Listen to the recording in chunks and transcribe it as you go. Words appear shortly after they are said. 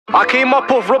I came up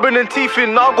off rubbing and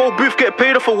teething, now go booth, get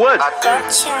paid off for words. I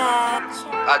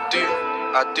do.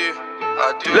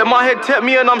 Let my head tap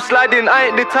me and I'm sliding, I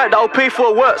ain't the type that'll pay for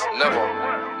a worse. Never. I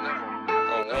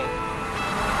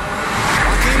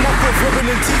came up off rubbing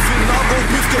and teething, now go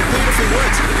booth, get paid off for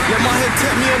words. Let my head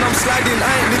tap me and I'm sliding, I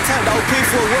ain't the type that'll pay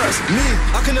for a worse. Me,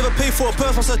 I can never pay for a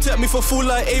purse, once I tap me for full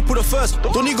like April the 1st.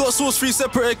 Don't you got sauce 3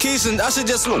 separate occasions, I should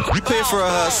just look, pay for a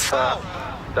hearse.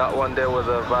 That one there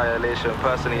was a violation.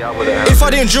 Personally, I would've. If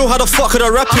I didn't drill, how the fuck could I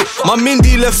rap it? My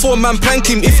Mindy left 4-man plank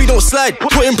him. If he don't slide,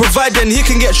 put him provide, then he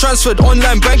can get transferred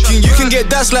online banking. You can get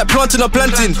that's like planting a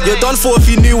planting. You're done for if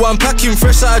you knew I'm packing.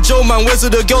 Fresh out of Joe, man. Where's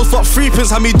the girls? Fuck 3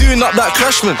 pins. Had me doing up that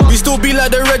crashman. We still be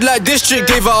like the red light district.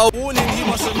 Gave out a warning, he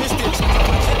must have missed it. The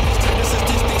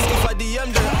statistics, if I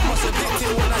DM'd it, I must have picked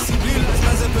it. When I see blue lights,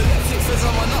 man's epileptic. Fizz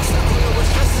on my nuts. I was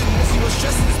stressing, Missy was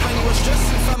stressing, Spanny was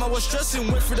stressing, fam, I was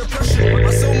stressing, went through the pressure. My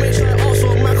cellmate tried to ask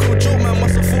for a macro joke, man,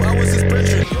 must have thought I was his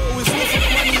brethren. Always looking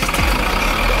for money, he's taking my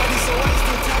name, the Eddie, so I'm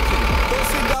still tapping. Don't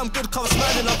think that I'm good, come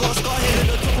smiling, I got a scar here at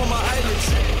the top of my eyelids.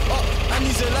 And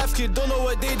he's a life kid, don't know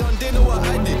what they done, they know what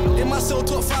I did. In my cell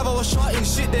top 5, I was shouting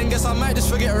shit, then guess I might just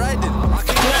forget riding. I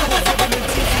came out with rubbing and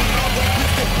teething, now I got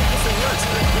booth, get paid for words.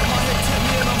 Let my head tap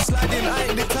me and I'm sliding, I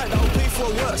ain't the type that'll pay for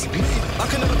a worse. Me, I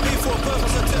can never pay for a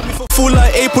purpose, I tap me for full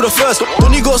like April the 1st.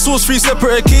 Don't you got sauce 3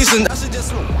 separate occasions, I should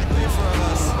just look, pay for a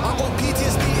hearse. I got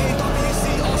PTSD, AWC,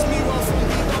 ask me one from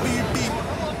BWB.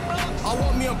 I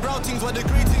want me a brown things while the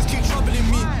grey things keep troubling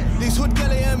me. These hood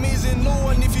girl ain't amazing, no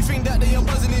one if you think that they ain't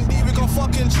buzzing in deep. We can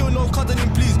fucking chill, no cuddling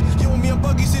please. You and me and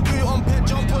Buggy sit do it on pet,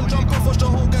 jump on, jump off, watch the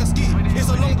whole gang ski. It's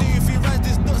a long day if you rise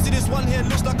this, don't see this one here,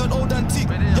 looks like an old antique.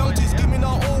 Young T's give me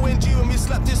now ONG when we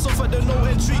slap this off at the no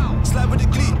entry. Slide with the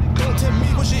glee, don't tempt me,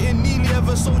 push it in nearly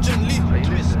ever so gently.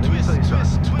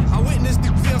 I witnessed the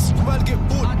fierce man get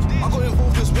bored, I got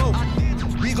involved as well.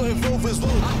 We got involved as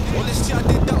well. All this shit I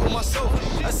did that on myself.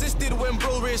 Assisted when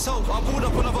bro raised hell. I pulled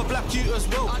up another black cute as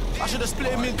well. I should have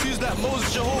split him in twos like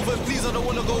Moses. Jehovah, please, I don't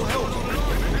wanna go hell.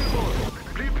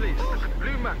 Blue place,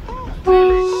 blue man,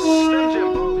 same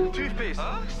gem, toothpaste,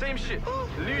 same shit,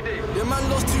 new day. The man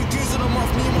lost 2 G's in a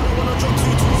month. Me, man, I wanna drop 2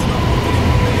 tools in a month.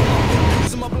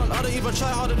 In my blunt, I don't even try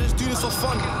harder, just do this for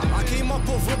fun. I came up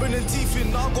off rubbing and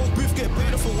teething, now I go booth, get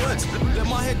paid for words. Let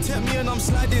my head tap me and I'm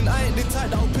sliding, I ain't the type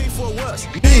that'll pay for a worse.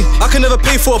 Me, I can never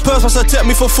pay for a purse, once I tap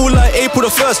me for full like April the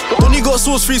 1st. Don't you got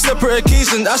sauce 3 separate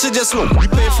occasions, I should just look,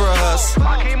 pay for a hearse.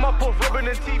 I came up off rubbing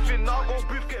and teething, now I go